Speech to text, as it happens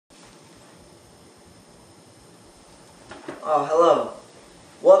Oh, hello.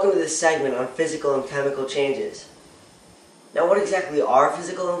 Welcome to this segment on physical and chemical changes. Now, what exactly are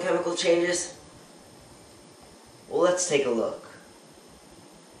physical and chemical changes? Well, let's take a look.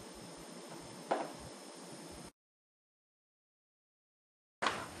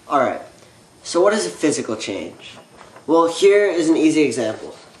 Alright, so what is a physical change? Well, here is an easy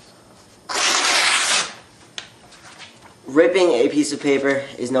example. Ripping a piece of paper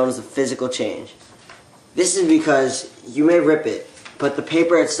is known as a physical change. This is because you may rip it, but the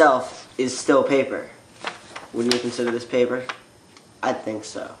paper itself is still paper. Wouldn't you consider this paper? I think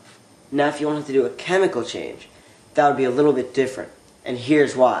so. Now, if you wanted to do a chemical change, that would be a little bit different. And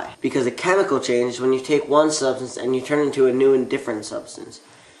here's why. Because a chemical change is when you take one substance and you turn it into a new and different substance.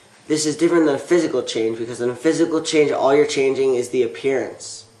 This is different than a physical change because in a physical change, all you're changing is the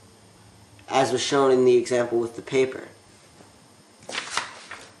appearance, as was shown in the example with the paper.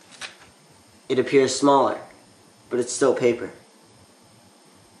 It appears smaller, but it's still paper.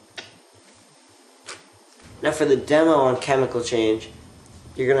 Now for the demo on chemical change,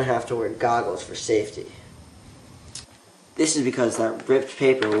 you're going to have to wear goggles for safety. This is because that ripped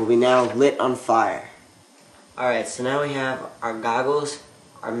paper will be now lit on fire. Alright, so now we have our goggles,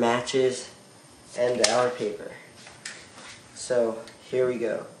 our matches, and our paper. So here we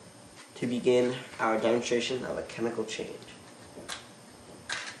go to begin our demonstration of a chemical change.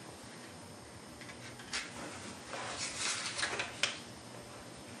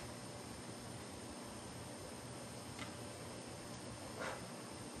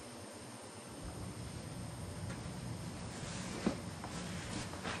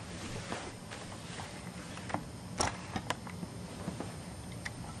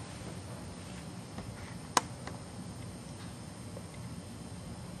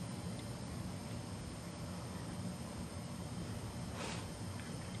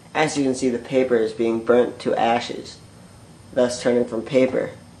 As you can see, the paper is being burnt to ashes, thus turning from paper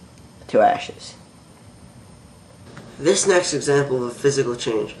to ashes. This next example of a physical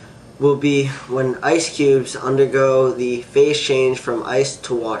change will be when ice cubes undergo the phase change from ice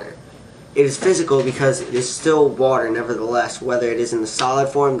to water. It is physical because it is still water nevertheless, whether it is in the solid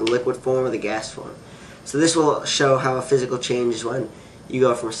form, the liquid form, or the gas form. So this will show how a physical change is when you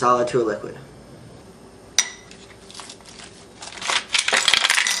go from a solid to a liquid.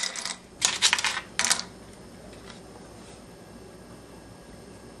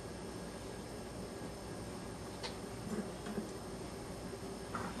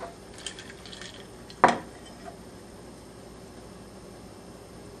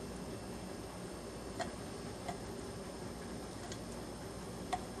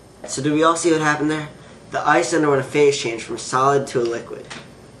 So do we all see what happened there? The ice underwent a phase change from solid to a liquid.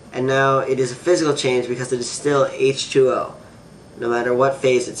 And now it is a physical change because it is still H2O, no matter what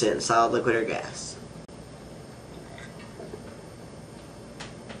phase it's in, solid, liquid, or gas.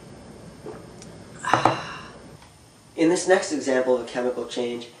 In this next example of a chemical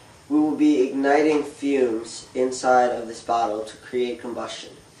change, we will be igniting fumes inside of this bottle to create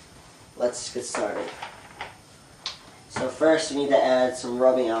combustion. Let's get started. So first we need to add some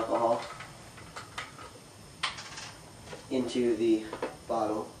rubbing alcohol into the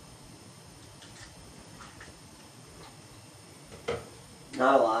bottle.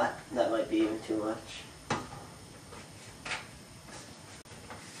 Not a lot, that might be even too much.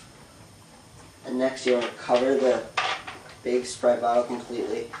 And next you want to cover the big Sprite bottle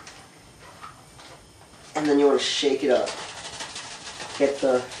completely. And then you want to shake it up. Get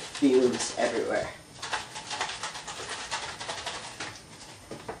the fumes everywhere.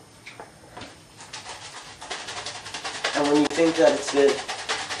 And when you think that it's good,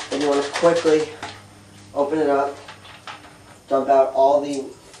 then you want to quickly open it up, dump out all the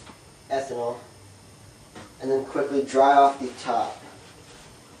ethanol, and then quickly dry off the top.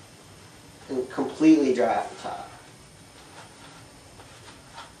 And completely dry off the top.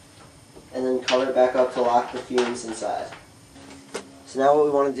 And then cover it back up to lock the fumes inside. So now what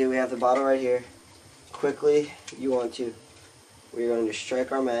we want to do, we have the bottle right here. Quickly, we're going to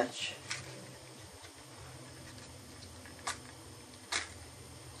strike our match.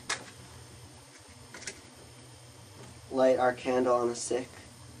 Light our candle on the stick,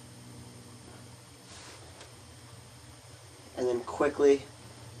 and then quickly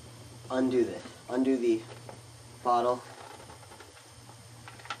undo the bottle,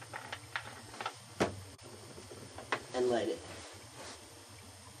 and light it.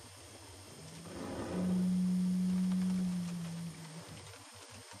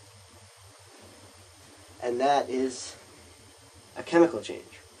 And that is a chemical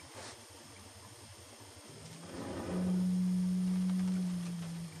change.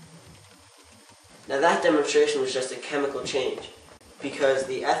 Now that demonstration was just a chemical change, because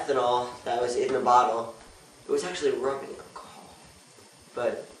the ethanol that was in the bottle, it was actually rubbing alcohol.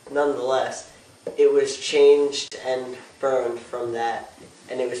 But nonetheless, it was changed and burned from that,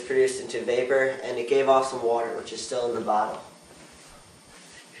 and it was produced into vapor, and it gave off some water, which is still in the bottle.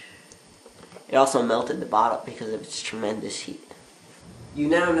 It also melted the bottle because of its tremendous heat. You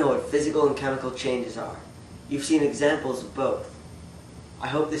now know what physical and chemical changes are. You've seen examples of both. I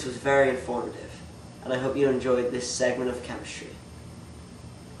hope this was very informative, and I hope you enjoyed this segment of chemistry.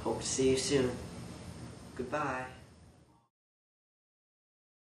 Hope to see you soon. Goodbye.